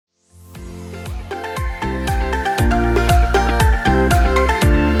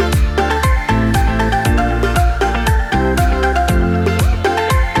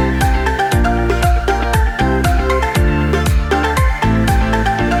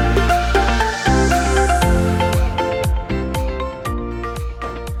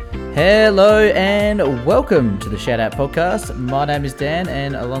Hello and welcome to the Shout Out Podcast. My name is Dan,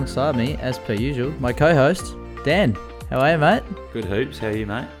 and alongside me, as per usual, my co-host, Dan. How are you, mate? Good hoops. How are you,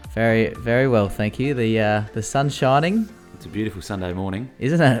 mate? Very, very well, thank you. The sun's shining. It's a beautiful Sunday morning.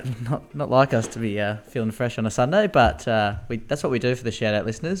 Isn't it? Not like us to be feeling fresh on a Sunday, but that's what we do for the Shout Out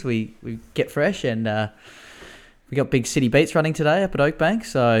listeners. We get fresh, and we got big city beats running today up at Oakbank,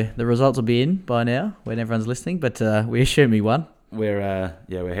 so the results will be in by now when everyone's listening, but we assume we won. We're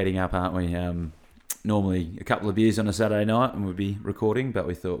heading up, aren't we? Normally a couple of beers on a Saturday night and we'd be recording, but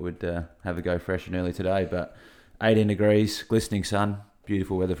we thought we'd have a go fresh and early today. But 18 degrees, glistening sun,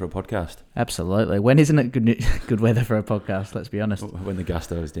 beautiful weather for a podcast. Absolutely. When isn't it good weather for a podcast? Let's be honest. When the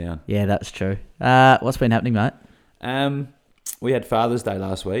gusto is down. Yeah, that's true. What's been happening, mate? We had Father's Day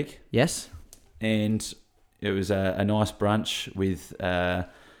last week. Yes. And it was a nice brunch with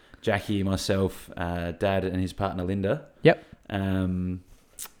Jackie, myself, Dad, and his partner Linda. Yep.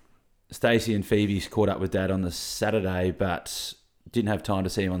 Stacey and Phoebe's caught up with Dad on the Saturday, but didn't have time to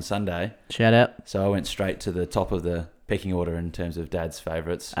see him on Sunday. Shout out. So I went straight to the top of the pecking order in terms of Dad's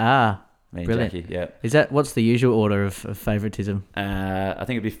favourites. Me and brilliant. Jackie, yeah. What's the usual order of favouritism? I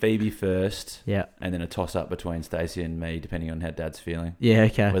think it'd be Phoebe first. Yeah. And then a toss-up between Stacey and me, depending on how Dad's feeling. Yeah,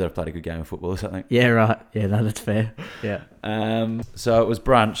 okay. Whether I played a good game of football or something. Yeah, right. Yeah, no, that's fair. Yeah. So it was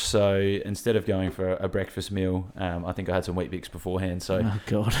brunch. So instead of going for a breakfast meal, I think I had some Wheat Bix beforehand. So Oh,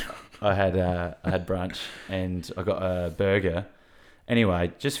 God. I had brunch and I got a burger.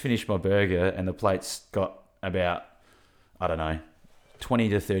 Anyway, just finished my burger and the plate's got about, 20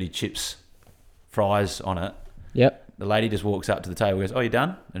 to 30 chips, fries on it. Yep. The lady just walks up to the table, goes, "Oh, you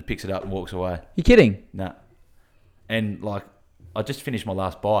done?" and picks it up and walks away. You kidding? Nah. And I just finished my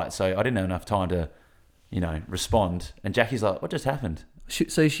last bite, so I didn't have enough time to, respond. And Jackie's like, "What just happened?"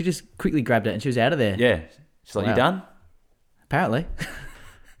 So she just quickly grabbed it and she was out of there? Yeah. She's like, Wow. "You done?" Apparently.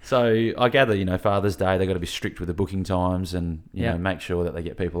 So I gather, Father's Day, they've got to be strict with the booking times and, Yeah. make sure that they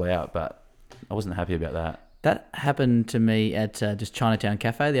get people out. But I wasn't happy about that. That happened to me at just Chinatown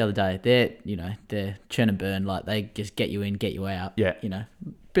Cafe the other day. They're churn and burn, like they just get you in, get you out. Yeah.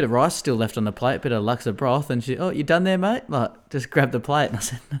 Bit of rice still left on the plate, bit of Luxor broth, and she, "Oh, you done there, mate?" Like, just grab the plate. And I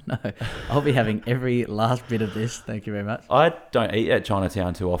said, no, I'll be having every last bit of this. Thank you very much. I don't eat at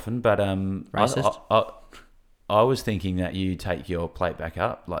Chinatown too often, but Racist. I was thinking that you take your plate back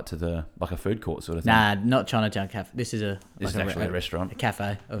up, to a food court sort of thing. Nah, not Chinatown Cafe. This is actually a restaurant. A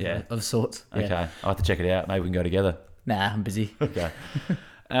cafe of sorts. Yeah. Okay, I'll have to check it out. Maybe we can go together. Nah, I'm busy. Okay.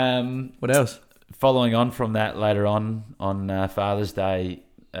 What else? Following on from that, later on Father's Day,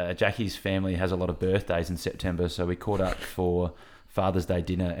 Jackie's family has a lot of birthdays in September, so we caught up for Father's Day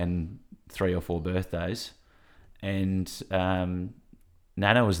dinner and 3 or 4 birthdays. And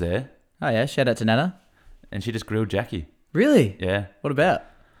Nana was there. Oh, yeah. Shout out to Nana. And she just grilled Jackie. Really? Yeah. What about?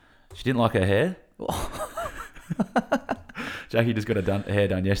 She didn't like her hair. Jackie just got her hair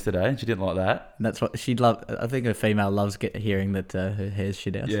done yesterday and she didn't like that. And that's what she'd love. I think a female loves hearing that her hair's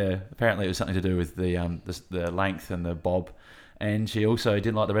shit out. Yeah. Apparently it was something to do with the length and the bob. And she also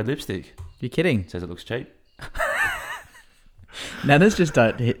didn't like the red lipstick. You're kidding? Says it looks cheap. Nanas just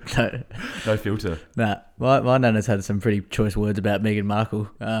don't. No filter. Nah. My Nana's had some pretty choice words about Meghan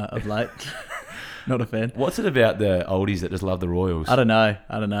Markle of late. Not a fan. What's it about the oldies that just love the royals? I don't know,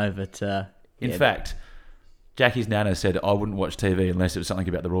 but... In fact, Jackie's Nana said, "I wouldn't watch TV unless it was something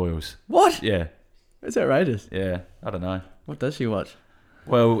about the royals." What? Yeah. That's outrageous. Yeah. I don't know. What does she watch?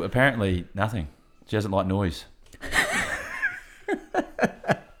 Well, apparently nothing. She doesn't like noise.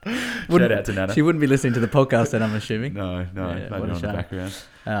 Shout out to Nana. She wouldn't be listening to the podcast then, I'm assuming. No. Yeah, Maybe on the background.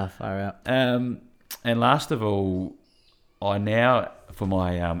 Ah, far out. And last of all, I now, for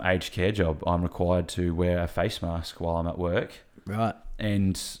my aged care job, I'm required to wear a face mask while I'm at work. Right.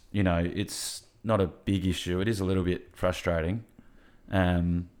 And, it's not a big issue. It is a little bit frustrating.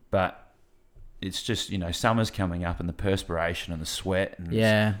 But it's just, summer's coming up and the perspiration and the sweat. And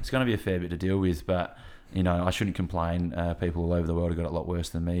Yeah. It's going to be a fair bit to deal with. But, I shouldn't complain. People all over the world have got it a lot worse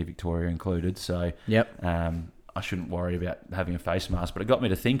than me, Victoria included. So, Yep. I shouldn't worry about having a face mask. But it got me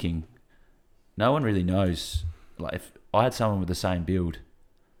to thinking, no one really knows. Like, if I had someone with the same build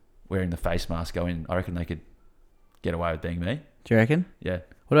wearing the face mask going, I reckon they could get away with being me. Do you reckon? Yeah.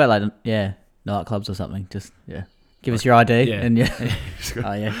 What about nightclubs or something? Just give us your ID. Yeah. And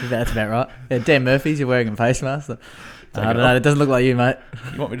oh yeah, that's about right. Yeah, Dan Murphy's, you're wearing a face mask. I don't know. It doesn't look like you, mate.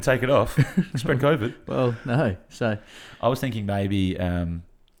 You want me to take it off? Spread COVID. Well, no. So I was thinking maybe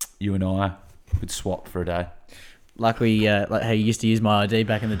you and I could swap for a day. like how you used to use my ID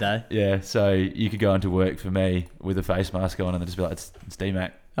back in the day. Yeah, so you could go into work for me with a face mask on and then just be like, it's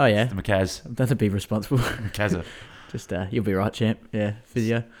D-Mac. Oh yeah, It's the Macaz. that'd be responsible. Macazza. Just you'll be right, champ. Yeah,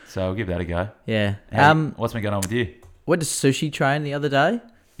 physio. So I'll give that a go. Yeah. What's been going on with you? Went to Sushi Train the other day.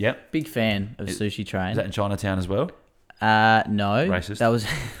 Yep. Big fan of Sushi Train. Is that in Chinatown as well? No. Racist. That was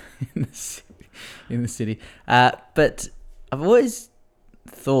in the city. But I've always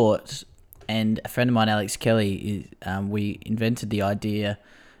thought, and a friend of mine, Alex Kelly, we invented the idea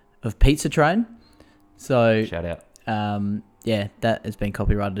of Pizza Train. So Shout out. yeah, that has been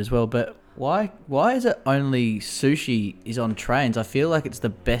copyrighted as well. But why is it only sushi is on trains? I feel like it's the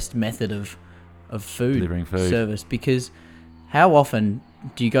best method of food Delivering food. service, because how often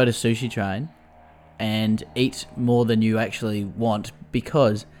do you go to Sushi Train and eat more than you actually want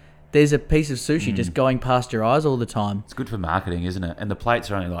because there's a piece of sushi just going past your eyes all the time? It's good for marketing, isn't it? And the plates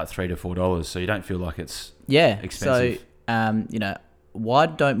are only like $3 to $4, so you don't feel like it's expensive. So why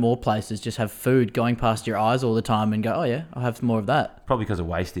don't more places just have food going past your eyes all the time and go, oh yeah, I'll have some more of that? Probably because of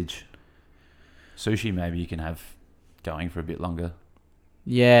wastage. Sushi maybe you can have going for a bit longer.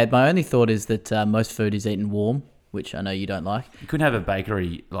 Yeah, my only thought is that most food is eaten warm, which I know you don't like. You couldn't have a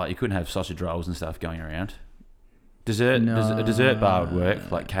bakery, like you couldn't have sausage rolls and stuff going around. A dessert bar would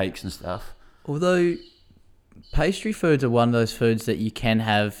work, like cakes and stuff. Although pastry foods are one of those foods that you can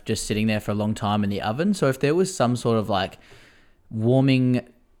have just sitting there for a long time in the oven. So if there was some sort of like warming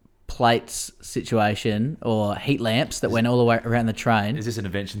plates situation or heat lamps that went all the way around the train. Is this an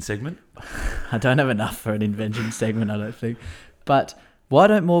invention segment? I don't have enough for an invention segment, I don't think. But why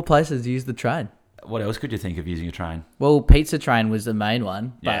don't more places use the train? What else could you think of using a train? Well, Pizza Train was the main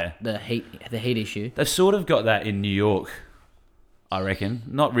one, but Yeah. the heat issue. They've sort of got that in New York, I reckon.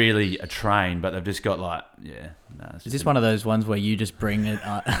 Not really a train, but they've just got like, Is this one of those ones where you just bring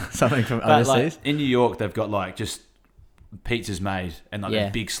something from But overseas? like in New York, they've got like just pizzas made and like Yeah.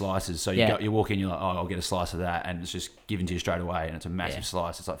 they're big slices. So you walk in, you're like, oh, I'll get a slice of that, and it's just given to you straight away, and it's a massive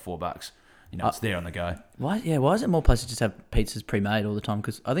slice. It's like $4. It's there on the go. Why is it more places just have pizzas pre-made all the time?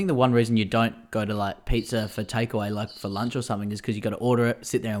 Because I think the one reason you don't go to like pizza for takeaway, like for lunch or something, is because you got to order it,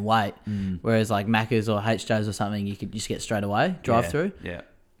 sit there and wait. Whereas like Macca's or HJ's or something, you could just get straight away, drive through. Yeah,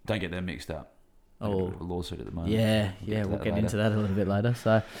 don't get them mixed up. Oh, A lawsuit at the moment. yeah, we'll get into that a little bit later.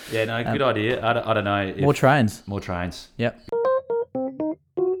 So Yeah, no, good idea. I don't know. more trains. More trains. Yep.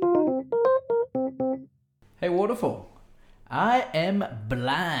 Hey, Waterfall. I am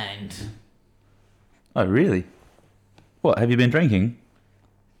blind. Oh, really? What, have you been drinking?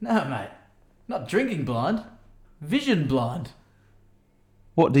 No, mate. Not drinking blind. Vision blind.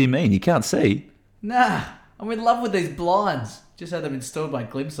 What do you mean? You can't see? Nah, I'm in love with these blinds. Just had them installed by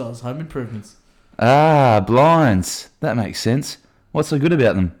Glimsol's Home Improvements. Ah, blinds. That makes sense. What's so good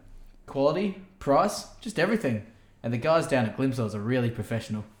about them? Quality, price, just everything. And the guys down at Glimsol's are really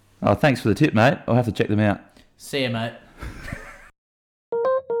professional. Oh, thanks for the tip, mate. I'll have to check them out. See ya, mate.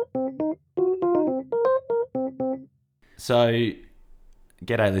 So,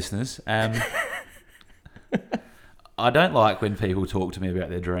 g'day listeners. I don't like when people talk to me about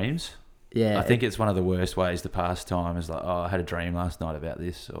their dreams. Yeah. I think it's one of the worst ways to pass time is like, oh, I had a dream last night about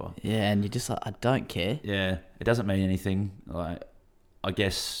this, or Yeah, and you're just like, I don't care. yeah, it doesn't mean anything. Like, I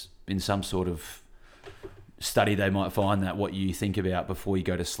guess in some sort of study they might find that what you think about before you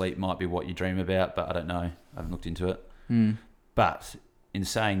go to sleep might be what you dream about, but I don't know. I haven't looked into it. But in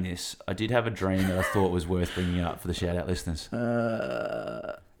saying this, I did have a dream that I thought was worth bringing up for the shout out listeners.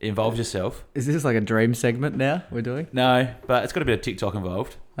 It involves yourself. Is this like a dream segment now we're doing? No, but it's got a bit of TikTok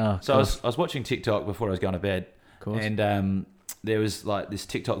involved. Oh, So I was watching TikTok before I was going to bed, course. and there was like this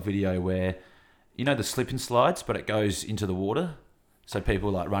TikTok video where, you know, the slip and slides, but it goes into the water. So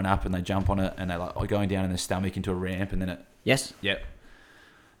people like run up and they jump on it, and they're like going down in their stomach into a ramp, and then it. Yes. Yep.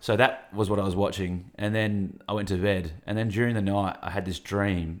 So that was what I was watching, and then I went to bed, and then during the night I had this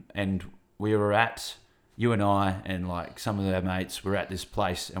dream, and you and I and like some of our mates were at this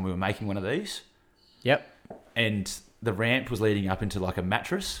place, and we were making one of these. Yep. And the ramp was leading up into like a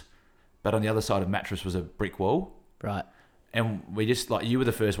mattress, but on the other side of the mattress was a brick wall. Right. And we just like, you were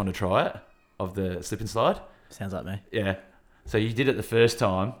the first one to try it, of the slip and slide. Sounds like me. Yeah. So you did it the first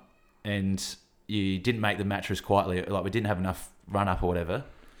time, and you didn't make the mattress quietly. Like, we didn't have enough run up or whatever.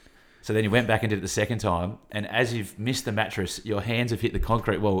 So then you went back and did it the second time, and as you've missed the mattress, your hands have hit the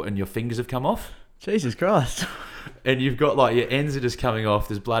concrete wall and your fingers have come off. Jesus Christ. And you've got like, your ends are just coming off,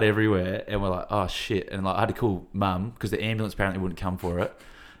 there's blood everywhere, and we're like, oh shit. And like, I had to call mum because the ambulance apparently wouldn't come for it,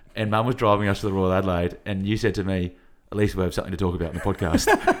 and mum was driving us to the Royal Adelaide, and you said to me, at least we have something to talk about in the podcast.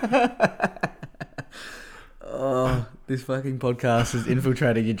 Oh, this fucking podcast is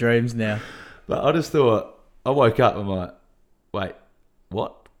infiltrating your dreams now. But I just thought, I woke up, I'm like, wait,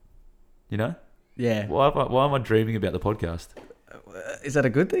 what? You know? Yeah. Why am I dreaming about the podcast? Is that a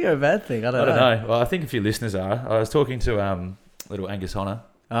good thing or a bad thing? I don't know. Well, I think a few listeners are. I was talking to little Angus Honor,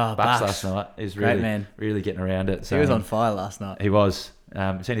 Oh, Bucks Bucks. last night. He's Great really, man. really getting around it. So He was on fire last night. He was.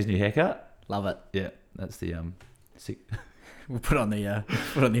 Seen his new haircut? Love it. Yeah, that's the sick, We'll put it on the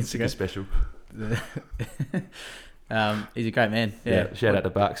super Instagram. special. He's a great man. Yeah, shout out to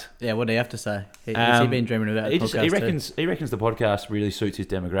Bucks. Yeah, what do you have to say? Has he been dreaming about the podcast He reckons the podcast really suits his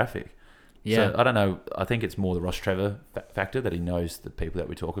demographic. Yeah. So, I don't know. I think it's more the Ross Trevor factor that he knows the people that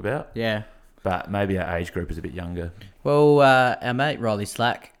we talk about. Yeah. But maybe our age group is a bit younger. Well, our mate Riley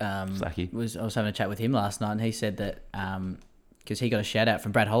Slack Slacky. I was having a chat with him last night, and he said that because he got a shout out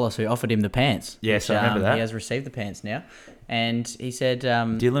from Brad Hollis, who offered him the pants. Yes, which, I remember that. He has received the pants now, and he said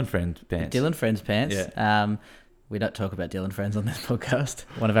Dylan Friend pants. Dylan Friend's pants. Yeah. We don't talk about Dylan Friends on this podcast,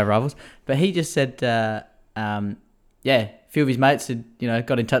 one of our rivals. But he just said, a few of his mates had,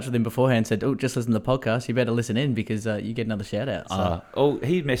 got in touch with him beforehand and said, oh, just listen to the podcast. You better listen in because you get another shout out. So.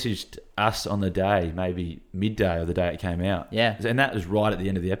 He messaged us on the day, maybe midday of the day it came out. Yeah. And that was right at the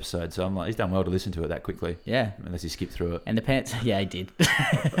end of the episode. So I'm like, he's done well to listen to it that quickly. Yeah. Unless he skipped through it. And the pants, yeah, he did.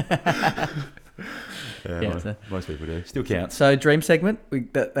 Most people do. Still counts. So dream segment,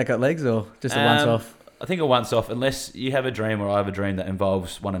 that got legs or just a once off? I think a once off, unless you have a dream or I have a dream that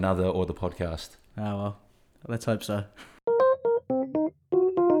involves one another or the podcast. Oh, well, let's hope so.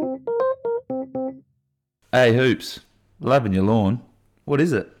 Hey, Hoops. Loving your lawn. What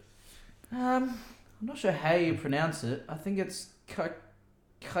is it? I'm not sure how you pronounce it. I think it's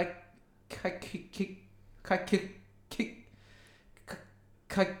Kikuya?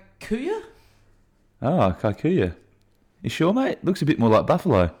 Oh, Kikuya. You sure, mate? Looks a bit more like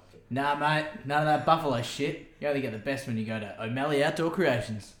buffalo. Nah, mate. None of that buffalo shit. You only get the best when you go to O'Malley Outdoor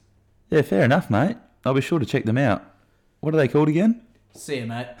Creations. Yeah, fair enough, mate. I'll be sure to check them out. What are they called again? See you,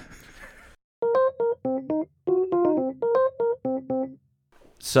 mate.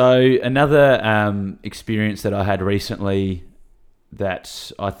 So another experience that I had recently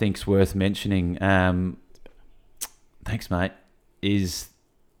that I think's worth mentioning, thanks mate, is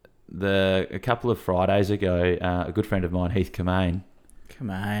a couple of Fridays ago, a good friend of mine, Heath Kamain, Come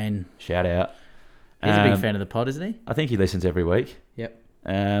on. shout out. He's a big fan of the pod, isn't he? I think he listens every week. Yep.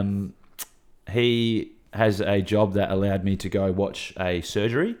 He has a job that allowed me to go watch a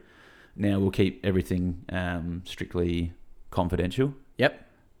surgery. Now we'll keep everything strictly confidential. Yep.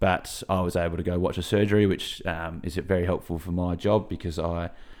 But I was able to go watch a surgery, which is very helpful for my job because I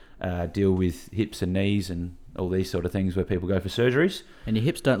deal with hips and knees and all these sort of things where people go for surgeries. And your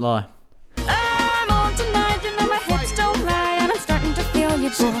hips don't lie. I'm on tonight, my hips don't lie, and I'm starting to feel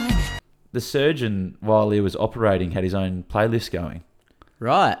your joy. The surgeon, while he was operating, had his own playlist going.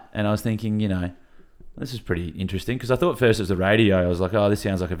 Right. And I was thinking, this is pretty interesting because I thought first it was the radio. I was like, oh, this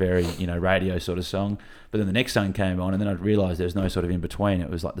sounds like a very, radio sort of song. But then the next song came on and then I realised there's no sort of in between. It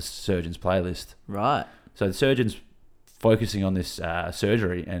was like the surgeon's playlist. Right. So the surgeon's focusing on this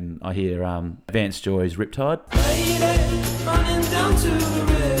surgery and I hear Vance Joy's Riptide. Lady, running down to the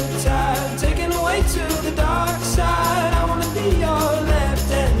riptide, taken away to the dark side. I want to be your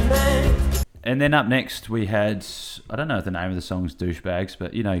left-hand man. And then up next we had, I don't know if the name of the song's Douchebags,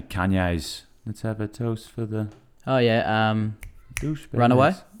 but Kanye's Let's Have a Toast for the Oh, yeah. Douchebags.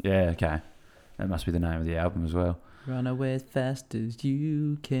 Runaway? Yeah, okay. That must be the name of the album as well. Run away as fast as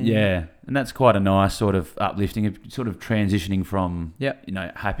you can. Yeah, and that's quite a nice sort of uplifting, sort of transitioning from, Yep.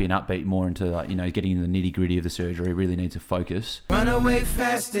 happy and upbeat more into like, getting into the nitty gritty of the surgery, really needs to focus. Run away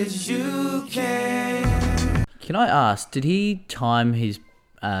fast as you can. Can I ask, did he time his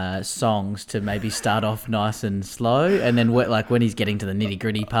songs to maybe start off nice and slow and then when he's getting to the nitty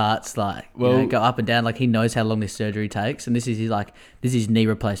gritty parts, go up and down, like he knows how long this surgery takes and this is his knee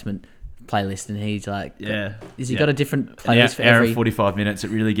replacement playlist and he's like, has he got a different playlist for hour every... and 45 minutes, it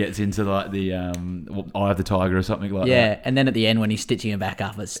really gets into like the Eye of the Tiger or something like that. Yeah, and then at the end when he's stitching him back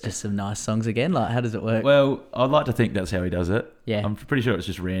up, it's just some nice songs again. Like, how does it work? Well, I'd like to think that's how he does it. Yeah. I'm pretty sure it's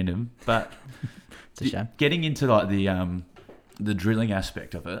just random, but It's a shame. Getting into like the drilling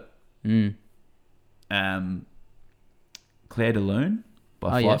aspect of it, Claire de Lune by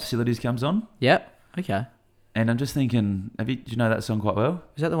Flight yes. Facilities comes on. Yep. Okay. And I'm just thinking, do you know that song quite well?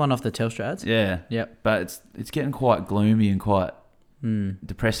 Is that the one off the Telstra ads? Yeah. Yep. But it's getting quite gloomy and quite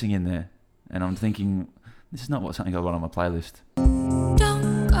depressing in there. And I'm thinking, this is not something I want on my playlist.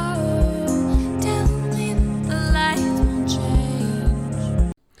 Don't go, tell me the lights won't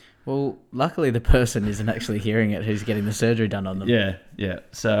change. Well, luckily the person isn't actually hearing it who's getting the surgery done on them. Yeah.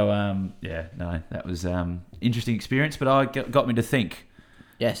 So, that was interesting experience. But got me to think,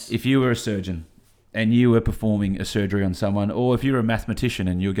 Yes. if you were a surgeon and you were performing a surgery on someone, or if you were a mathematician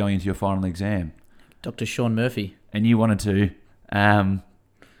and you were going into your final exam Dr. Sean Murphy. and you wanted to Um,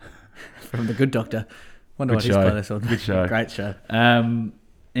 From The Good Doctor. Wonder Good what his show. playlist was. Good show. Great show. and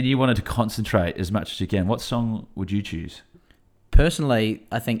you wanted to concentrate as much as you can. What song would you choose? Personally,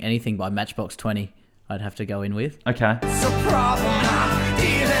 I think anything by Matchbox 20 I'd have to go in with. Okay. It's a problem now,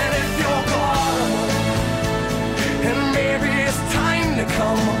 even if you're gone. And maybe it's time to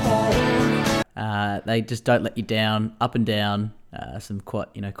come home. They just don't let you down, up and down. Some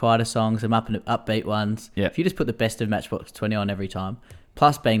quieter songs, some upbeat ones. Yeah. If you just put the best of Matchbox 20 on every time,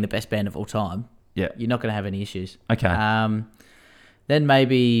 plus being the best band of all time, Yeah. you're not going to have any issues. Okay. Then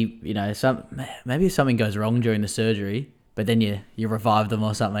maybe maybe if something goes wrong during the surgery, but then you revive them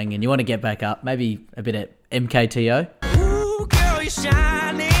or something, and you want to get back up. Maybe a bit of MKTO. Ooh, girl, you're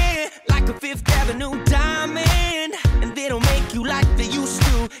shining like a Fifth Avenue diamond. And they don't make you like they used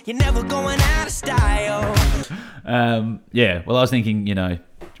to. You're never going out of style. Yeah. Well, I was thinking,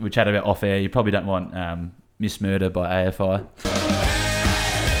 we chatted about off air. You probably don't want Miss Murder by AFI.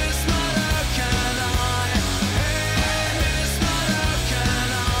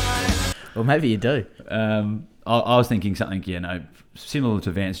 Well, maybe you do. I was thinking something, similar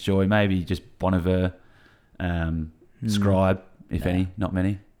to Vance Joy, maybe just Bon Iver, Scribe, if any, not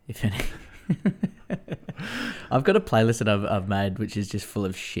many. If any. I've got a playlist that I've made which is just full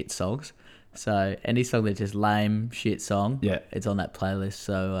of shit songs. So any song that's just lame shit song, Yeah. it's on that playlist.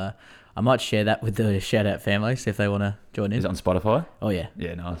 So I might share that with the Shout Out family, see if they want to join in. Is it on Spotify? Oh yeah.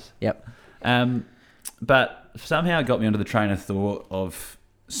 Yeah, nice. Yep. But somehow it got me onto the train of thought of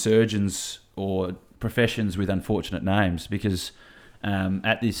surgeons or professions with unfortunate names, because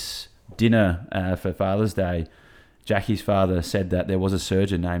at this dinner for Father's Day, Jackie's father said that there was a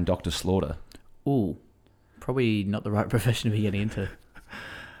surgeon named Dr. Slaughter. Ooh, probably not the right profession to be getting into.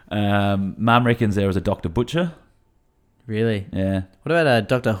 Mum reckons there was a Dr. Butcher. Really? Yeah. What about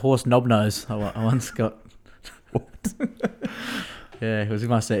Dr. Horse Knobnose? I once got. Yeah, he was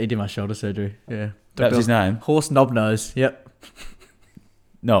in he did my shoulder surgery. Yeah. That was his name? Horse Knobnose. Yep.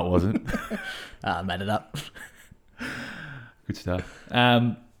 No, it wasn't. I made it up. Good stuff.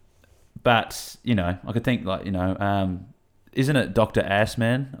 But, I could think isn't it Dr.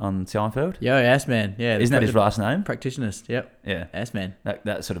 Assman on Seinfeld? Yo, Assman. Yeah. Isn't that his last name? Practitionist. Yep. Yeah. Assman.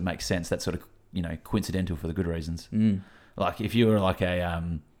 That sort of makes sense. That's sort of, coincidental for the good reasons. Mm. Like if you were like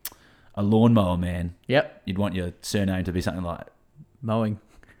a lawnmower man, Yep. you'd want your surname to be something like Mowing.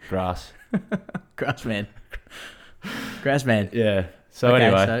 Grass. Grassman. Grassman. Yeah. So Okay,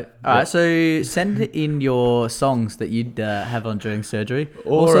 anyway. all right. So send in your songs that you'd have on during surgery.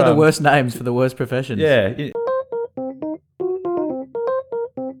 Or, Also, the worst names for the worst professions. Yeah.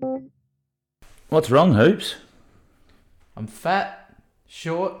 What's wrong, Hoops? I'm fat,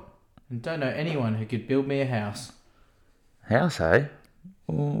 short, and don't know anyone who could build me a house. House, eh?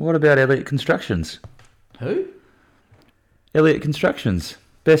 Well, what about Elliott Constructions? Who? Elliott Constructions.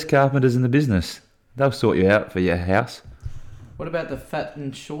 Best carpenters in the business. They'll sort you out for your house. What about the fat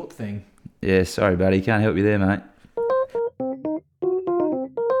and short thing? Yeah, sorry, buddy. Can't help you there, mate.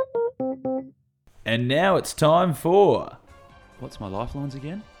 And now it's time for... What's my lifelines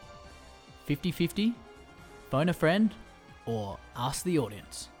again? 50-50, phone a friend, or ask the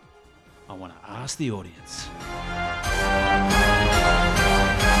audience. I want to ask the audience.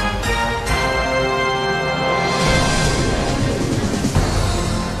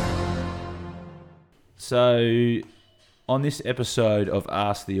 So, on this episode of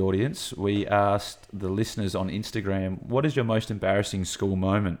Ask the Audience, we asked the listeners on Instagram, what is your most embarrassing school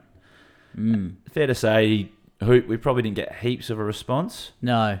moment? Fair to say, Hoop, we probably didn't get heaps of a response.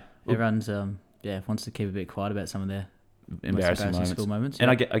 No, everyone's wants to keep a bit quiet about some of their Embarrassing moments. school moments. And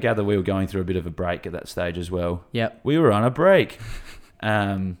I gather we were going through a bit of a break at that stage as well. Yep. We were on a break.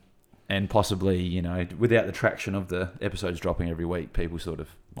 And possibly, without the traction of the episodes dropping every week, people sort of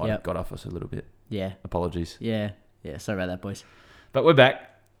might have got off us a little bit. Yeah. Apologies. Yeah. Yeah. Sorry about that, boys. But we're back.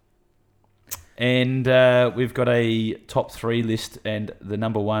 And we've got a top 3 list, and the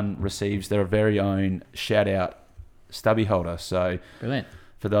number 1 receives their very own shout-out stubby holder. So Brilliant.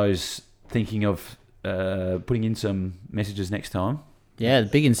 for those thinking of putting in some messages next time. Yeah,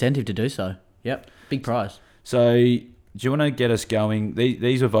 big incentive to do so. Yep. Big prize. So do you want to get us going?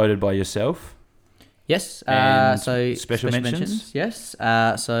 These were voted by yourself. Yes. And So special mentions? Yes.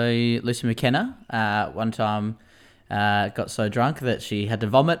 So Lucy McKenna, one time got so drunk that she had to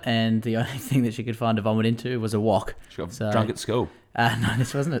vomit, and the only thing that she could find to vomit into was a wok. She got So- drunk at school. No,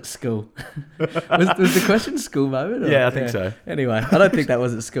 this wasn't at school. was the question school moment? Or? Yeah, I think so. Anyway, I don't think that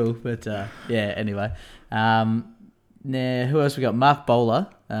was at school, but yeah. Anyway, now who else we got? Mark Bowler,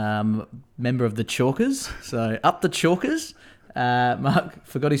 member of the Chalkers. So up the Chalkers. Mark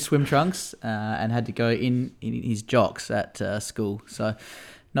forgot his swim trunks and had to go in his jocks at school. So,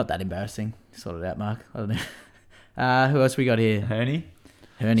 not that embarrassing. Sort it out, Mark. I don't know. Who else we got here? Herney.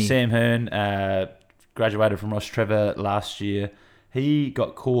 Herney. Sam Hearn graduated from Ross Trevor last year. He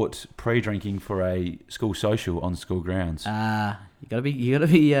got caught pre-drinking for a school social on school grounds. You gotta be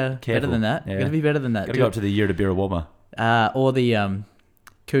better Careful. than that. Yeah. You gotta be better than that. Got to go up to the Yeerabirrawomma. Or the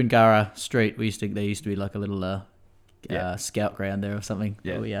Coongara Street. There used to be like a little scout ground there or something.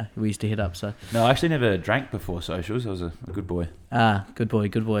 Yeah. Oh, yeah. We used to hit up. So No, I actually never drank before socials. I was a good boy. good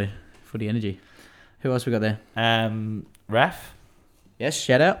boy. Footy energy. Who else we got there? Raf. Yes,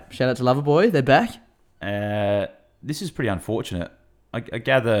 shout out to Loverboy. They're back. This is pretty unfortunate. I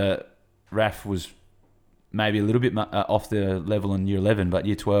gather Raf was maybe a little bit off the level in Year 11, but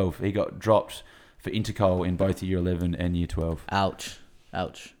Year 12, he got dropped for intercol in both Year 11 and Year 12. Ouch.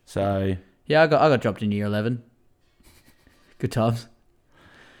 So Yeah, I got dropped in Year 11. Good times.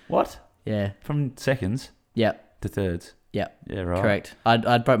 what? Yeah. From seconds Yep. to thirds. Yep. Yeah, right. Correct.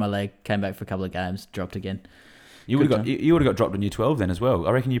 I'd broke my leg, came back for a couple of games, dropped again. You would have Good got dropped in Year 12 then as well.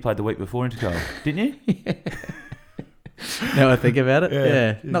 I reckon you played the week before intercol, didn't you? Now I think about it. Yeah.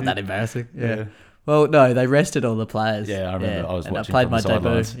 Yeah. Not that embarrassing. Yeah. Well, no, they rested all the players. Yeah, I remember. I was and watching I played from my the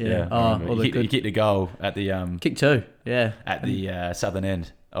debut. sidelines. Yeah. I Oh, remember. all you the kicked a goal at the kick two. Yeah. at the southern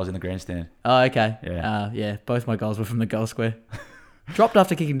end. I was in the grandstand. Oh, okay. Yeah. Both my goals were from the goal square. Dropped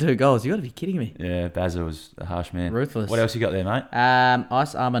after kicking 2 goals. You got to be kidding me. Yeah, Bazza was a harsh man. Ruthless. What else you got there, mate?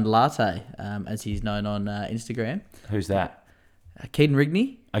 Ice Almond Latte, as he's known on Instagram. Who's that? Keaton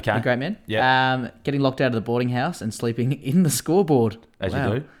Rigney. Okay. A great man. Yeah. Getting locked out of the boarding house and sleeping in the scoreboard. As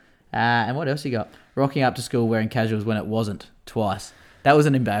Wow. you do. And what else you got? Rocking up to school wearing casuals when it wasn't, twice. That was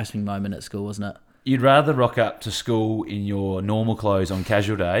an embarrassing moment at school, wasn't it? You'd rather rock up to school in your normal clothes on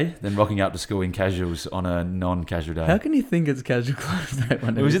casual day than rocking up to school in casuals on a non-casual day. How can you think it's casual clothes?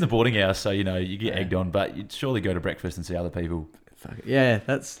 It was in the boarding house, so you get egged on, but you'd surely go to breakfast and see other people. Fuck it. Yeah,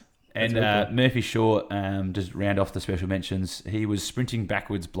 that's And very cool. Murphy Short, just round off the special mentions, he was sprinting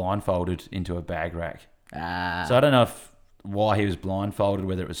backwards blindfolded into a bag rack. So I don't know why he was blindfolded,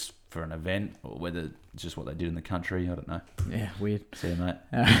 whether it was for an event or whether it's just what they did in the country. I don't know. yeah, weird. See you, mate.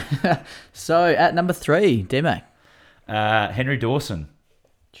 So at number 3, D-Mac. Henry Dawson.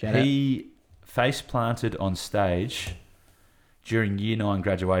 Shout out. He face planted on stage during Year 9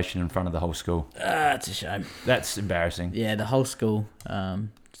 graduation in front of the whole school. It's a shame. That's embarrassing. Yeah, the whole school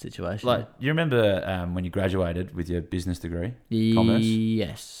situation. Like, you remember when you graduated with your business degree, commerce,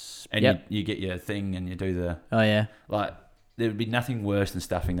 Yes. and Yep. you get your thing and you do the Oh, yeah. like. There would be nothing worse than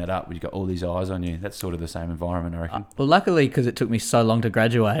stuffing that up when you've got all these eyes on you. That's sort of the same environment, I reckon. Well, luckily, because it took me so long to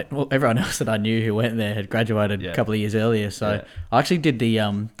graduate, well, everyone else that I knew who went there had graduated Yeah. a couple of years earlier. So Yeah. I actually did the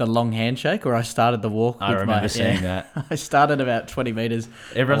long handshake where I started the walk. I with remember my, seeing that. I started about 20 metres.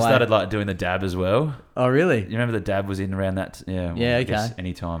 Everyone away. started like doing the dab as well. Oh, really? You remember the dab was in around that? Yeah. Yeah, I guess okay.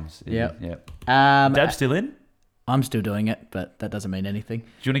 any times. Yep. Yep. Dab's Dab's still in? Do I'm still doing it, but that doesn't mean anything.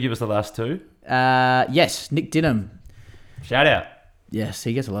 you want to give us the last two? Yes, Nick Dinham. Shout out. Yes,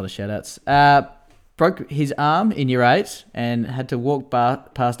 he gets a lot of shout-outs. Broke his arm in Year 8 and had to walk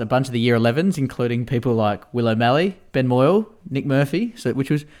past a bunch of the Year 11s, including people like Will O'Malley, Ben Moyle, Nick Murphy, which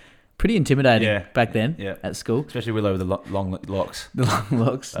was pretty intimidating back then at school. Especially Willow with the long locks. The long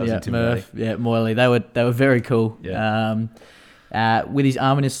locks, That was yeah, intimidating. Murph, Moyley, they were very cool. Yeah. With his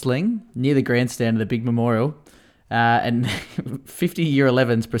arm in a sling near the grandstand of the big memorial, and 50 Year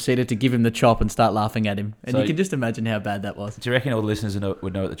 11s proceeded to give him the chop and start laughing at him. And So- you can just imagine how bad that was. Do you reckon all the listeners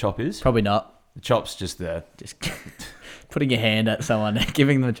would know what the chop is? Probably not. The chop's just the... Just putting your hand at someone and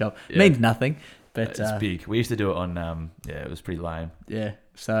giving them a chop Yeah. means nothing. But It's big. We used to do it on... it was pretty lame. yeah.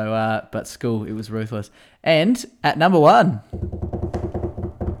 So, but school, it was ruthless. And at number 1,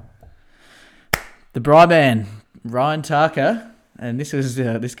 the Bri Man, Ryan Tarker. And this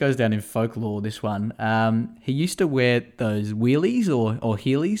goes down in folklore, this one. He used to wear those wheelies or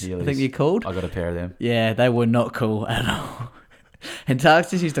heelys, I think they're called. I got a pair of them. Yeah, they were not cool at all. And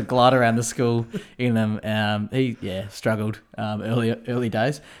Tarks just used to glide around the school in them. He struggled early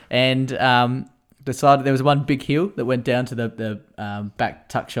days. And decided there was one big hill that went down to the back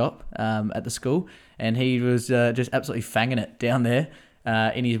tuck shop at the school. And he was just absolutely fanging it down there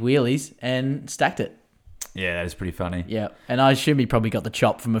in his wheelies and stacked it. Yeah, that is pretty funny. Yeah, and I assume he probably got the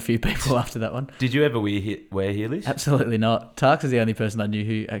chop from a few people after that one. Did you ever wear heelys? Absolutely not. Tarks is the only person I knew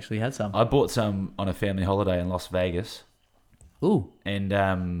who actually had some. I bought some on a family holiday in Las Vegas. Ooh.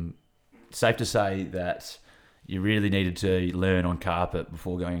 And safe to say that you really needed to learn on carpet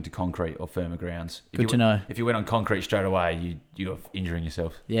before going into concrete or firmer grounds. Good to know. If you went on concrete straight away, you're injuring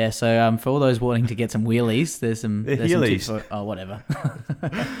yourself. Yeah, so for all those wanting to get some wheelies, there's some Heelys. tips for, oh, whatever.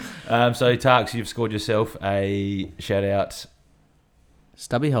 So, Tarks, you've scored yourself a shout-out.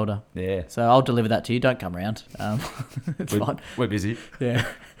 Stubby holder. Yeah. So I'll deliver that to you. Don't come round. It's fine. We're busy. Yeah.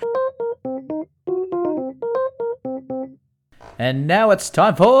 And now it's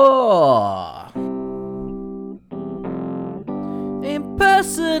time for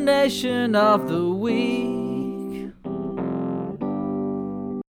impersonation of the week.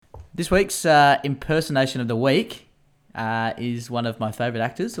 This week's impersonation of the week is one of my favourite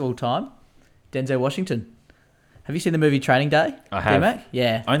actors of all time, Denzel Washington. Have you seen the movie Training Day? I have. D-Mac?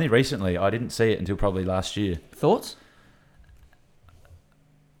 Yeah. Only recently. I didn't see it until probably last year. Thoughts?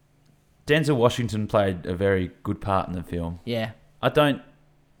 Denzel Washington played a very good part in the film. Yeah.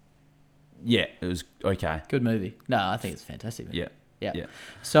 Yeah, it was okay. Good movie. No, I think it's fantastic. Yeah. Yeah.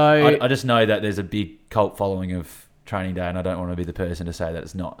 So I just know that there's a big cult following of Training Day, and I don't want to be the person to say that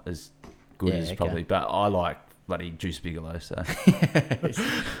it's not as good as probably. But I like bloody Juice Bigelow, so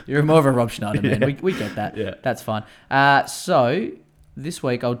you're more of a Rob Schneider man. We get that. Yeah. That's fine. So this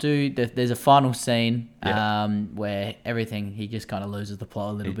week I'll do. There's a final scene where he just kind of loses the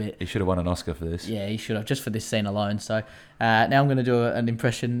plot a little bit. He should have won an Oscar for this. Yeah, he should have, just for this scene alone. So now I'm going to do an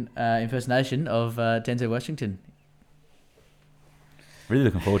impersonation of Denzel Washington. Really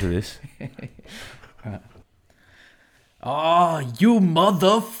looking forward to this. Right. Oh, you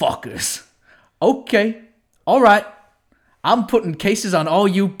motherfuckers. Okay. All right. I'm putting cases on all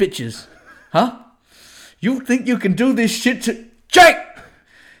you bitches. Huh? You think you can do this shit to... Jake!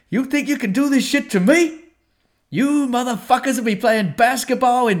 You think you can do this shit to me? You motherfuckers will be playing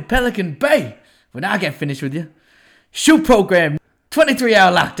basketball in Pelican Bay when I get finished with you. Shoot program,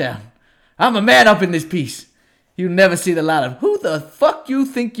 23-hour lockdown. I'm a man up in this piece. You never see the light of who the fuck you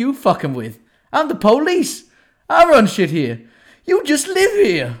think you fucking with. I'm the police. I run shit here. You just live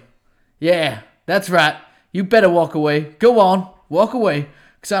here. Yeah, that's right. You better walk away. Go on, walk away,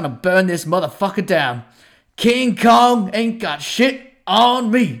 because I'm going to burn this motherfucker down. King Kong ain't got shit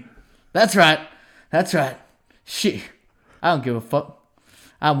on me. That's right. That's right. Shit. I don't give a fuck.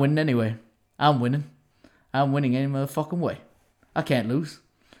 I'm winning anyway. I'm winning. I'm winning any motherfucking way. I can't lose.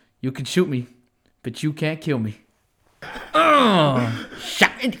 You can shoot me, but you can't kill me.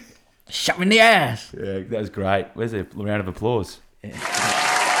 Shot me in the ass. Yeah, that was great. Where's the round of applause? Yeah.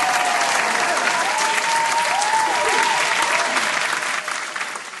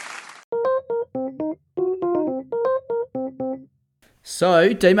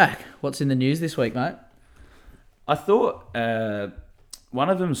 So, D-Mac, what's in the news this week, mate? I thought one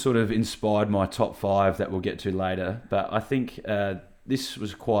of them sort of inspired my top 5 that we'll get to later, but I think this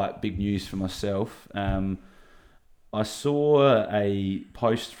was quite big news for myself. I saw a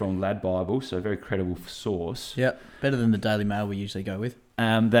post from Lad Bible, so a very credible source. Yep, better than the Daily Mail we usually go with.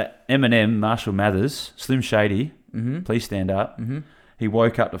 That Eminem, Marshall Mathers, Slim Shady, please stand up. He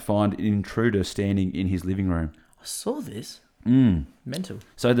woke up to find an intruder standing in his living room. I saw this. Mental.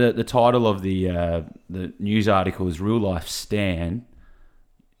 So the title of the news article is "Real Life Stan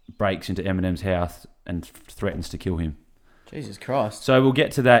breaks into Eminem's house and threatens to kill him." Jesus Christ. So we'll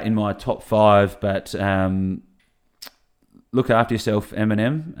get to that in my top 5, but look after yourself,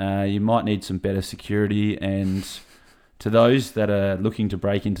 Eminem. You might need some better security, and to those that are looking to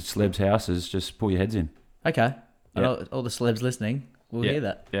break into celebs' houses, just pull your heads in. Okay. Yep. All the celebs listening will hear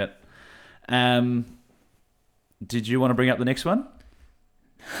that. Yep. Did you want to bring up the next one?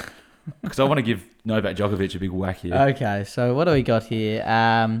 Because I want to give Novak Djokovic a big whack here. Okay, so what do we got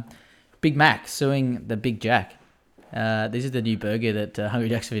here? Big Mac suing the Big Jack. This is the new burger that Hungry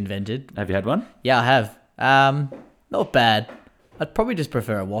Jacks have invented. Have you had one? Yeah, I have. Not bad. I'd probably just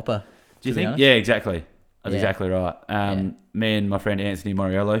prefer a Whopper. Do you think? Honest. Yeah, exactly. That's Yeah. exactly right. Me and my friend Anthony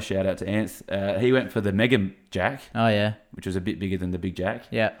Moriello, shout out to Anth, he went for the Mega Jack, Oh, yeah. which was a bit bigger than the Big Jack.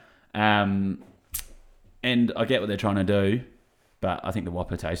 Yeah. And I get what they're trying to do, but I think the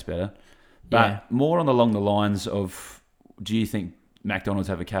Whopper tastes better. But Yeah. more along the lines of, do you think McDonald's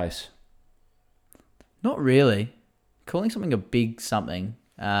have a case? Not really. Calling something a big something,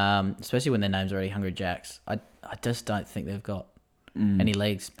 especially when their name's already Hungry Jacks, I just don't think they've got any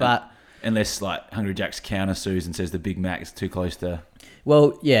legs. But Unless like Hungry Jack's countersues and says the Big Mac's too close to...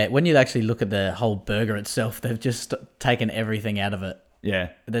 well, yeah, when you actually look at the whole burger itself, they've just taken everything out of it. Yeah.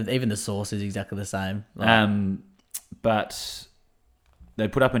 Even the sauce is exactly the same. But they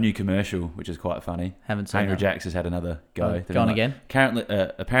put up a new commercial, which is quite funny. Haven't seen Hungry that. Jack's has had another go. Oh, They've go on been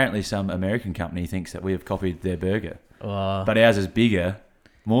again? Apparently some American company thinks that we have copied their burger. Oh, But ours is bigger,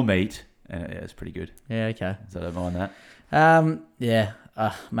 more meat, and it's pretty good. Yeah, okay. So I don't mind that. Yeah,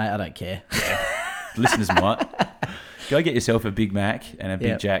 mate, I don't care. Listeners might. Go get yourself a Big Mac and a Big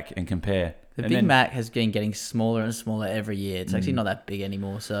Yep. Jack and compare. The And Big then- Mac has been getting smaller and smaller every year. It's actually not that big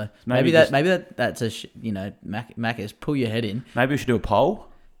anymore. So Maybe that's a Mac is pull your head in. Maybe we should do a poll.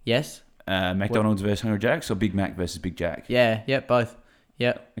 Yes. McDonald's versus Hungry Jack's or Big Mac versus Big Jack. Yeah. Yep. Both.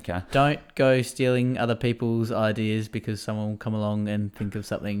 Yep. Okay. Don't go stealing other people's ideas because someone will come along and think of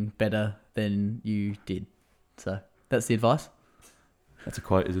something better than you did. So that's the advice. That's a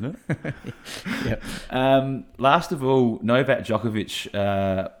quote, isn't it? Yep. Last of all, Novak Djokovic,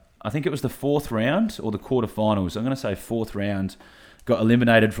 I think it was the fourth round or the quarterfinals. I'm going to say fourth round, got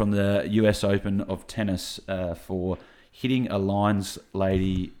eliminated from the US Open of tennis for hitting a lines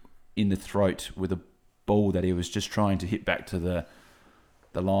lady in the throat with a ball that he was just trying to hit back to the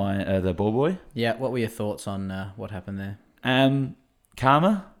ball boy. Yeah. What were your thoughts on what happened there?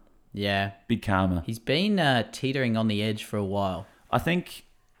 Karma, Yeah. big karma. He's been teetering on the edge for a while. I think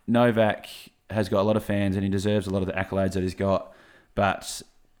Novak has got a lot of fans and he deserves a lot of the accolades that he's got. But,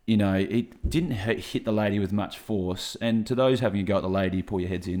 you know, it didn't hit the lady with much force. And to those having a go at the lady, pull your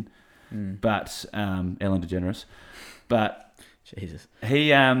heads in. But, Ellen DeGeneres. But Jesus. he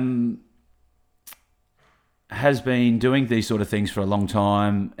has been doing these sort of things for a long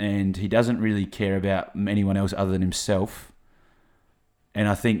time and he doesn't really care about anyone else other than himself. And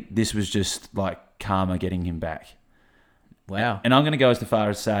I think this was just like karma getting him back. Wow. And I'm going to go as far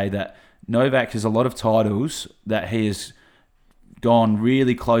as say that Novak has a lot of titles that he has gone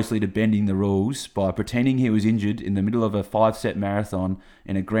really closely to bending the rules by pretending he was injured in the middle of a 5-set marathon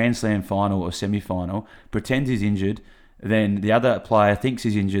in a Grand Slam final or semi-final, pretends he's injured, then the other player thinks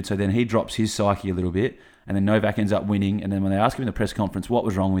he's injured, so then he drops his psyche a little bit, and then Novak ends up winning, and then when they ask him in the press conference, what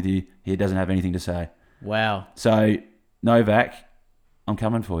was wrong with you, he doesn't have anything to say. Wow. So, Novak, I'm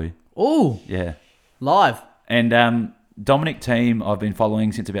coming for you. Ooh. Yeah. Live. And Dominic Thiem, I've been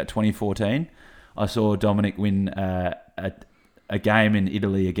following since about 2014. I saw Dominic win a game in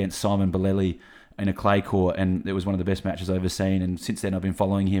Italy against Simon Bolelli in a clay court, and it was one of the best matches I've ever seen. And since then, I've been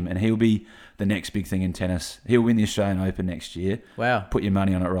following him, and he'll be the next big thing in tennis. He'll win the Australian Open next year. Wow. Put your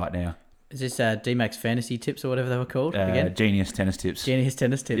money on it right now. Is this D-Max Fantasy Tips or whatever they were called again? Genius Tennis Tips. Genius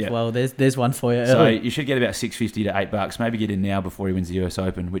Tennis Tips. Yeah. Well, there's one for you. So early. you should get about $6.50 to $8. Maybe get in now before he wins the US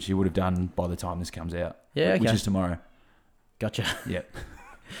Open, which he would have done by the time this comes out. Yeah, Which okay. is tomorrow. Gotcha. Yeah.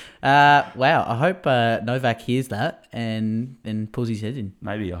 Wow. I hope Novak hears that and pulls his head in.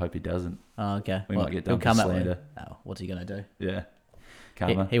 Maybe. I hope he doesn't. Oh, okay. We might get he'll done for come up slander. with. Oh, what's he gonna do? Yeah. He,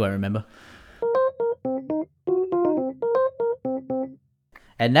 Karma. he won't remember.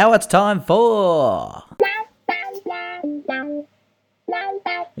 And now it's time for.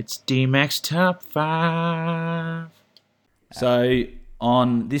 It's D-Max Top 5. So,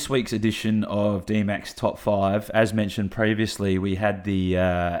 on this week's edition of DMAX Top 5, as mentioned previously, we had the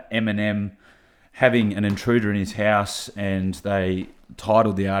Eminem having an intruder in his house, and they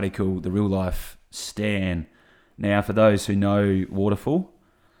titled the article "The Real Life Stan." Now, for those who know Waterfall,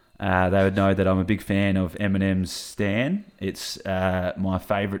 they would know that I'm a big fan of Eminem's Stan. It's my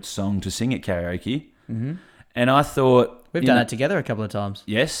favourite song to sing at karaoke. Mm-hmm. And I thought... We've done it together a couple of times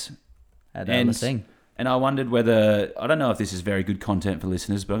Yes. at the Sing. And I wondered whether... I don't know if this is very good content for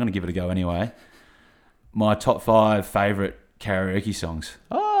listeners, but I'm going to give it a go anyway. My top 5 favourite karaoke songs,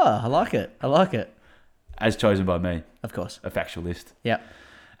 Oh, I like it. I like it. as chosen by me. Of course. A factual list. Yep.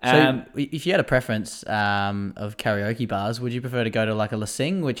 So, if you had a preference of karaoke bars, would you prefer to go to like a La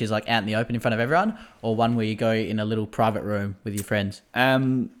Sing, which is like out in the open in front of everyone, or one where you go in a little private room with your friends?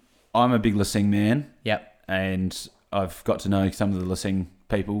 I'm a big La Sing man, Yep. and I've got to know some of the La Sing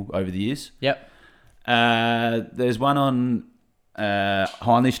people over the years. Yep. There's one on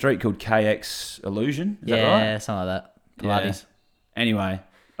Hindley Street called KX Illusion. Is that Yeah, right? something like that. Yeah. Pilates. Anyway,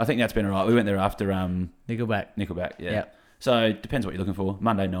 I think that's been alright. We went there after Nickelback. Nickelback. Yeah. Yep. So it depends what you're looking for.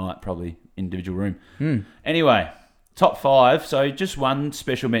 Monday night, probably individual room. Anyway, top 5. So just one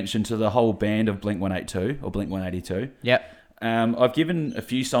special mention to the whole band of Blink-182 or Blink-182. Yep. I've given a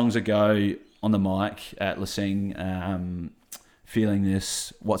few songs a go on the mic at La Sing. Feeling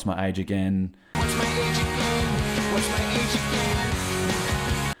This, What's My Age Again,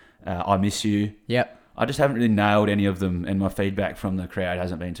 I Miss You. Yep. I just haven't really nailed any of them, and my feedback from the crowd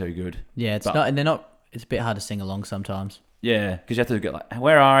hasn't been too good. Yeah, it's But- not, and they're not. It's a bit hard to sing along sometimes. Yeah, because you have to go like,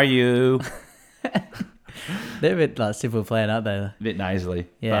 "Where are you?" They're a bit like simple playing, aren't they? A bit nasally.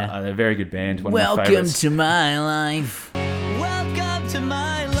 Yeah. But they're a very good band. One of my Welcome favourites. to my life. Welcome to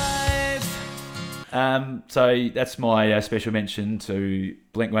my life. So that's my special mention to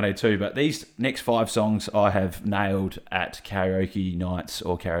Blink-182. But these next 5 songs I have nailed at karaoke nights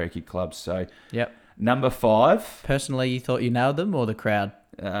or karaoke clubs. So Yep. number 5, Personally, you thought you nailed them or the crowd?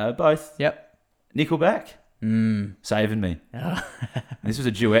 both. Yep. Nickelback, Saving Me. This was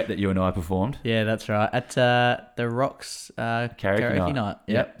a duet that you and I performed. Yeah, that's right. At the Rocks karaoke night.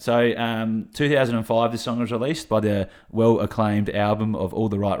 Yep. So 2005, this song was released by the well-acclaimed album of All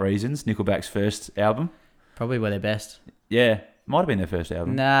the Right Reasons, Nickelback's first album. Probably were their best. Yeah, might have been their first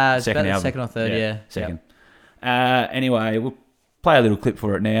album. Nah, it's Second about album. second or third, yeah. Second. Anyway, we'll play a little clip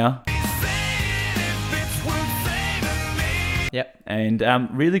for it now. Yep. And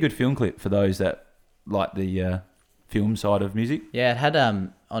really good film clip for those that like the film side of music. Yeah, it had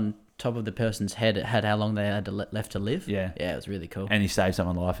on top of the person's head, it had how long they had left to live. Yeah. Yeah, it was really cool. And he saved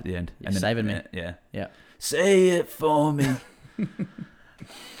someone's life at the end. You're saving me. Yeah. Yeah. Say it for me.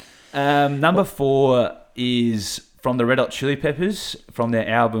 Number 4 is from the Red Hot Chili Peppers from their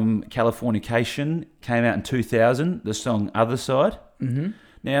album Californication. Came out in 2000. The song Other Side. Mm-hmm.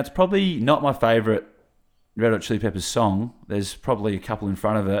 Now, it's probably not my favourite Red Hot Chili Peppers song. There's probably a couple in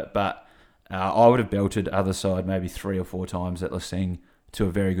front of it, but I would have belted Other Side maybe 3 or 4 times at listening to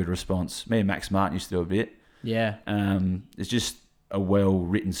a very good response. Me and Max Martin used to do a bit. Yeah. It's just a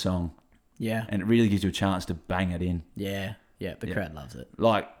well-written song, Yeah. and it really gives you a chance to bang it in. Yeah. Yeah. The Yeah. crowd loves it.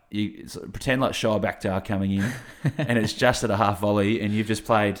 Like, pretend like Shia Bakhtar coming in, and it's just at a half volley, and you've just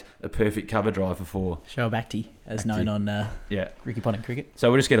played a perfect cover drive for 4. Show Bakhti, as known on Yeah. Ricky Ponting Cricket. So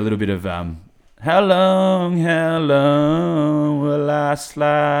we'll just get a little bit of how long will I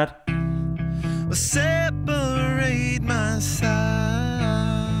slide? Will separate my side.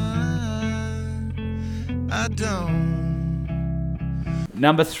 I don't.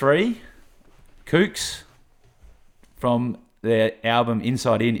 Number 3, Kooks from their album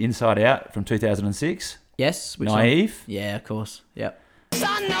Inside In, Inside Out from 2006. Yes. Which one? Naive. Yeah, of course. Yep.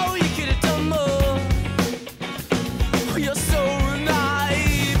 I know you could have done more. You're so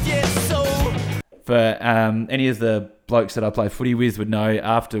naive, yeah, so. For any of the blokes that I play footy with would know,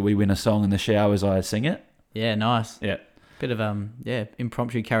 after we win a song in the showers, I sing it. Yeah, nice. Yeah. Bit of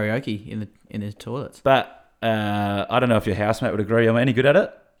impromptu karaoke in the toilets. But I don't know if your housemate would agree. Am I any good at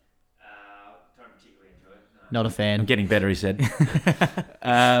it? Not a I'm fan. getting better, he said.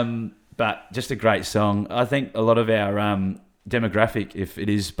 But just a great song. I think a lot of our demographic, if it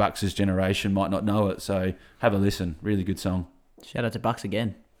is Bucks' generation, might not know it. So have a listen. Really good song. Shout out to Bucks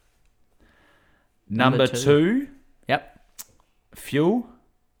again. Number 2, Yep. Fuel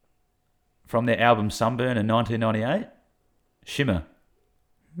from their album Sunburn in 1998. Shimmer.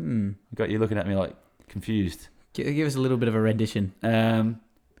 Got you looking at me like confused. Give us a little bit of a rendition.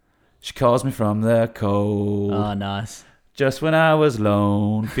 She calls me from the cold. Oh, nice. Just when I was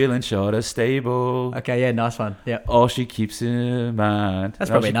lone, feeling short of stable. Okay, yeah, nice one. Yep. All she keeps in mind. That's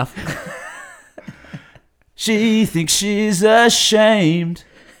And all probably she- enough. She thinks she's ashamed.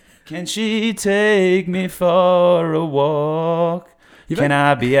 Can she take me for a walk? Can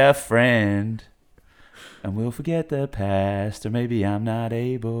I be a friend? And we'll forget the past, or maybe I'm not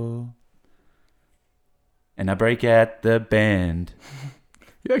able. And I break at the bend.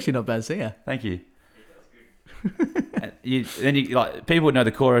 You're actually not a bad singer. Thank you. Then you like people would know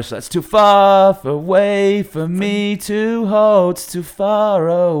the chorus. That's too far away for me to hold. It's too far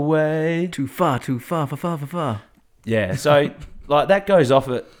away. Too far, far. Yeah, so like that goes off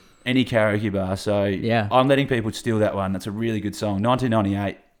at any karaoke bar. So Yeah. I'm letting people steal that one. That's a really good song.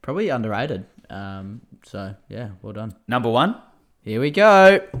 1998. Probably underrated. So, yeah, well done. Number 1. Here we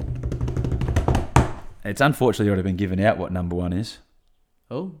go. It's unfortunately already been given out what number 1 is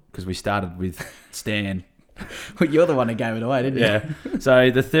Oh, because we started with Stan. well, you're the one who gave it away, didn't you? Yeah. So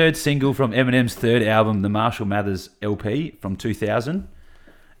the third single from Eminem's third album, the Marshall Mathers LP from 2000.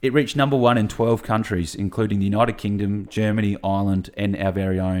 It reached number 1 in 12 countries, including the United Kingdom, Germany, Ireland, and our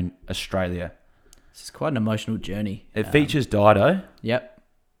very own Australia. This is quite an emotional journey. It features Dido, Yep.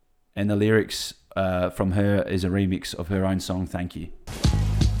 and the lyrics from her is a remix of her own song, Thank You.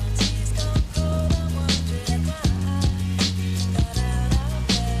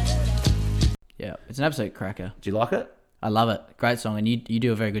 Yeah, it's an absolute cracker. Do you like it? I love it. Great song, and you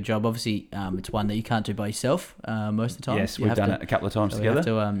do a very good job. Obviously, it's one that you can't do by yourself most of the time. Yes, You we've have done to- it a couple of times so we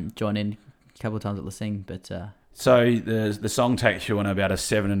together. have to join in a couple of times at the sing, but So the song takes you on about a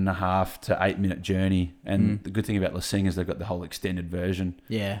 7.5 to 8 minute journey, and the good thing about Lasing is they've got the whole extended version.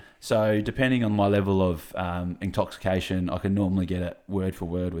 yeah, So depending on my level of intoxication, I can normally get it word for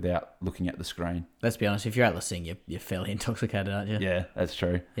word without looking at the screen. let's be honest. If you're at the sing, you're fairly intoxicated, aren't you? Yeah, that's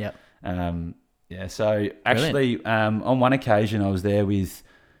true. Yeah. So actually, on one occasion I was there with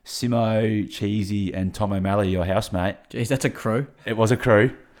Simo, Cheesy, and Tom O'Malley, your housemate. Jeez, that's a crew. It was a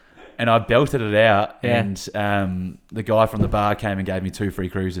crew. And I belted it out, Yeah. and the guy from the bar came and gave me 2 free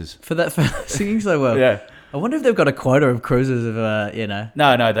cruises. For singing so well. Yeah. I wonder if they've got a quota of cruises of,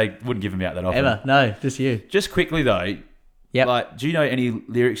 No, they wouldn't give them out that often. ever. No, just you. Just quickly though, Yep. like, do you know any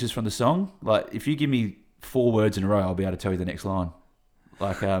lyrics from the song? Like, if you give me 4 words in a row, I'll be able to tell you the next line.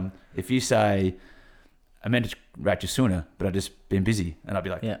 Like, if you say, I meant to write you sooner, but I've just been busy. And I'd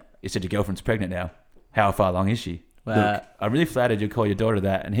be like, Yeah. you said your girlfriend's pregnant now. How far along is she? Wow. Look, I'm really flattered you call your daughter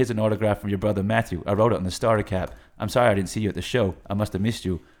that. And here's an autograph from your brother Matthew. I wrote it on the starter cap. I'm sorry I didn't see you at the show. I must have missed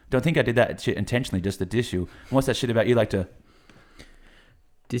you. Don't think I did that shit intentionally just to diss you. And what's that shit about you like to...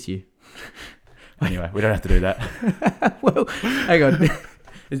 Diss you. Anyway, we don't have to do that. Well, hang on. Do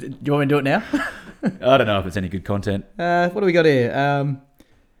you want me to do it now? I don't know if it's any good content. What do we got here?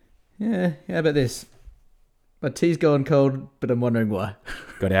 Yeah, how about this? My tea's gone cold, but I'm wondering why.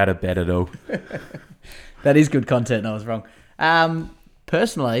 Got out of bed at all. That is good content. I was wrong.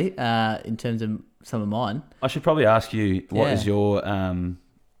 Personally, in terms of some of mine, I should probably ask you, what Yeah. is your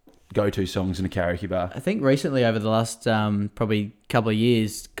go-to songs in a karaoke bar? I think recently over the last probably couple of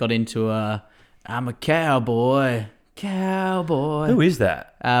years, got into I'm a cowboy. Who is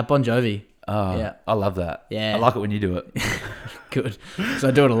that? Bon Jovi. Oh, Yeah. I love that. Yeah. I like it when you do it. Good. So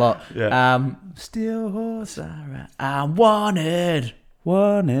I do it a lot. Yeah. Still horse. Alright. I'm wanted,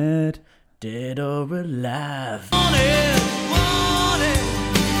 Wanted. dead or alive.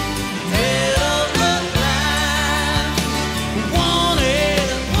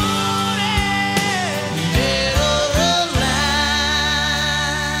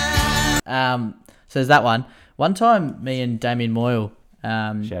 So there's that one. One time, me and Damien Moyle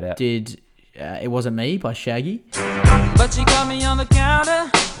Shout out. did It Wasn't Me by Shaggy. But she caught me on the counter.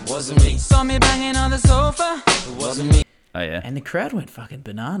 Wasn't me. Saw me banging on the sofa. It wasn't me. Oh, yeah. And the crowd went fucking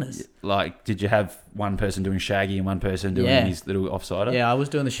bananas. Like, did you have one person doing Shaggy and one person doing Yeah. his little offsider? Yeah, I was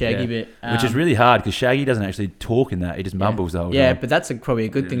doing the Shaggy Yeah. bit. Which is really hard because Shaggy doesn't actually talk in that. He just mumbles the whole Yeah, time. but that's probably a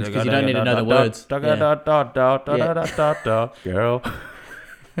good thing because you don't need to know the words. Yeah. Girl.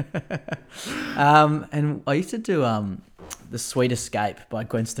 And I used to do The Sweet Escape by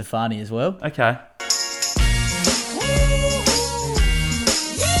Gwen Stefani as well. Okay.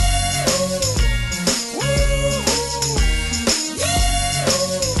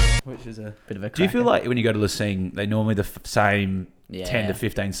 Which is a bit of a Do you feel cracker. like when you go to the sing, they normally the same Yeah. 10 to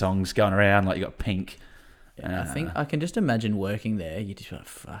 15 songs going around? Like you got Pink. I think I can just imagine working there. You just be like,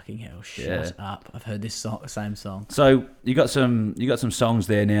 fucking hell, shut Yeah. up. I've heard this same song. So you got some songs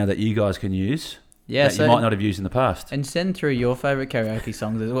there now that you guys can use. Yeah, that so you might not have used in the past. and send through your favourite karaoke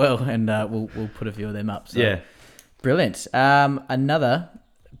songs as well, and we'll put a few of them up. So. Yeah. Brilliant. Another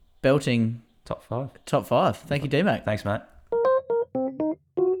belting Top 5. top 5. Thank you, D-Mac. Thanks, mate.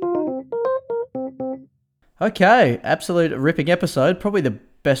 Okay, absolute ripping episode. Probably the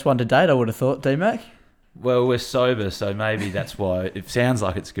best one to date, I would have thought, D-Mac. Well, we're sober, so maybe that's why it sounds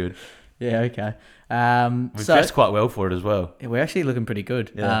like it's good. Yeah, okay. We've So dressed quite well for it as well. we're actually looking pretty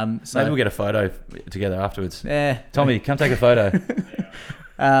good. Yeah. So Maybe we'll get a photo together afterwards. yeah. Tommy, come take a photo.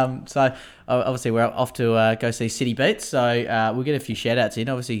 So obviously we're off to go see City Beats. So we'll get a few shout outs in.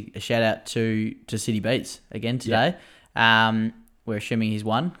 Obviously a shout out to City Beats again today. We're assuming he's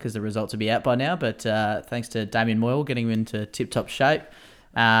won because the results will be out by now. But thanks to Damien Moyle getting him into tip-top shape.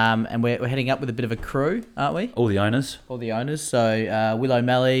 And we're heading up with a bit of a crew, aren't we? All the owners. All the owners. So Will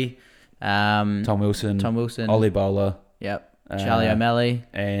O'Malley, Tom Wilson. Ollie Bowler. Yep. Charlie O'Malley.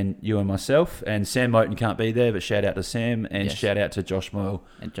 And you and myself. And Sam Moten can't be there, but shout out to Sam and Yes. shout out to Josh Moyle.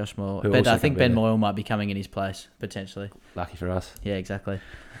 And Josh Moyle. Who But also I think can't be Ben there. Moyle might be coming in his place, potentially. Lucky for us. Yeah, exactly.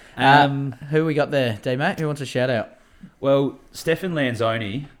 Um, Who we got there, D-Mate? Who wants a shout out? Well, Stefan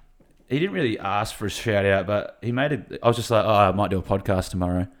Lanzoni, he didn't really ask for a shout out, but he made it. I was just like, I might do a podcast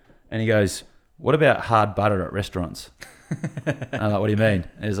tomorrow. And he goes, what about hard butter at restaurants? And I'm like, what do you mean?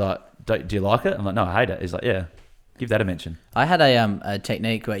 And he's like, do you like it? I'm like, no, I hate it. He's like, yeah, give that a mention. I had a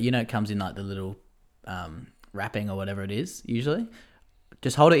technique where, it comes in like the little wrapping or whatever it is, usually.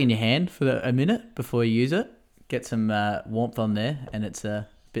 Just hold it in your hand for a minute before you use it. Get some warmth on there, and it's a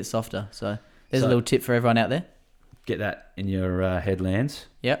bit softer. So there's a little tip for everyone out there. Get that in your headlands.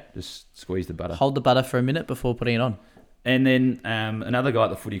 Yep. Just squeeze the butter. Hold the butter for a minute before putting it on. And then another guy at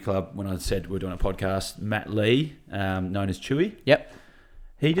the footy club, when I said we're doing a podcast, Matt Lee, known as Chewy, Yep.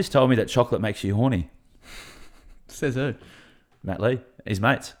 he just told me that chocolate makes you horny. Says who? Matt Lee, his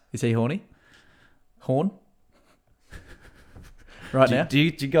mates. Is he horny? Horn? Right now? Do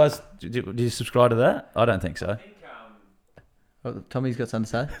you guys do you subscribe to that? I don't think so. Oh, Tommy's got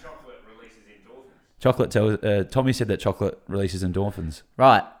something to say. Chocolate tells. Tommy said that chocolate releases endorphins.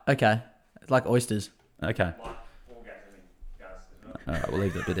 Right. Okay. It's like oysters. Okay. All right, we'll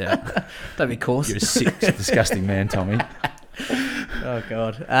leave that bit out. Don't be coarse. You're a sick, disgusting man, Tommy. Oh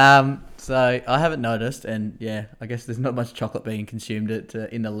God. So I haven't noticed, and yeah, I guess there's not much chocolate being consumed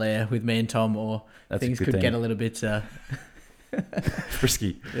in the lair with me and Tom, or That's a things good could thing. get a little bit.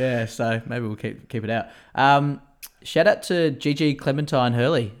 Frisky. Yeah. So maybe we'll keep it out. Shout out to Gigi Clementine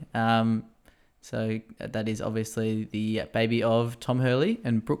Hurley. So that is obviously the baby of Tom Hurley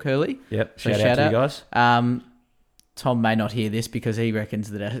and Brooke Hurley. Yep. So Shout out to you guys. Tom may not hear this because he reckons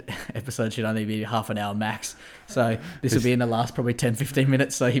that our episode should only be half an hour max. So this will be in the last probably 10, 15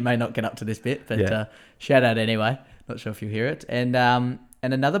 minutes, so he may not get up to this bit. But Yeah. Shout out anyway. Not sure if you hear it. And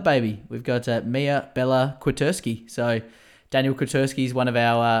another baby. We've got Mia Bella Kwiatkowski. So Daniel Kwiatkowski is one of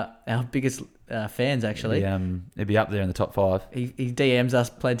our biggest fans, actually. It'd be up there in the top 5. He DMs us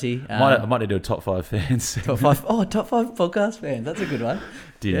plenty. I might need to do a top 5 fans. Top 5. Oh, top 5 podcast fans. That's a good one.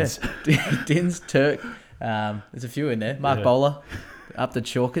 Dins. Yeah. Dins, Turk. There's a few in there. Mark Bowler, up the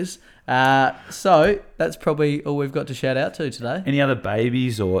chalkers. So that's probably all we've got to shout out to today. Any other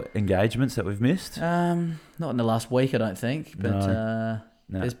babies or engagements that we've missed? Not in the last week, I don't think. But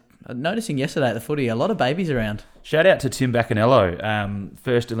No. there's noticing yesterday at the footy, a lot of babies around. Shout out to Tim Baccanello.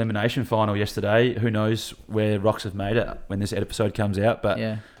 First elimination final yesterday. Who knows where Rocks have made it when this episode comes out. But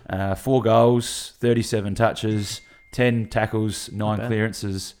Yeah. 4 goals, 37 touches, 10 tackles, 9 bad.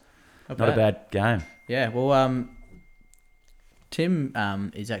 clearances. Not a bad game. Yeah, well,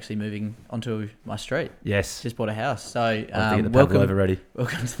 Tim is actually moving onto my street. Yes. Just bought a house. So I'll have to get the welcome pavlova ready.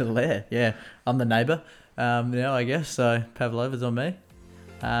 to the lair. Yeah, I'm the neighbour now, I guess. So pavlova's on me.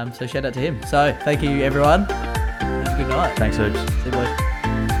 So shout out to him. So thank you, everyone. Have a good night. Thanks, Hoops. See you, boys.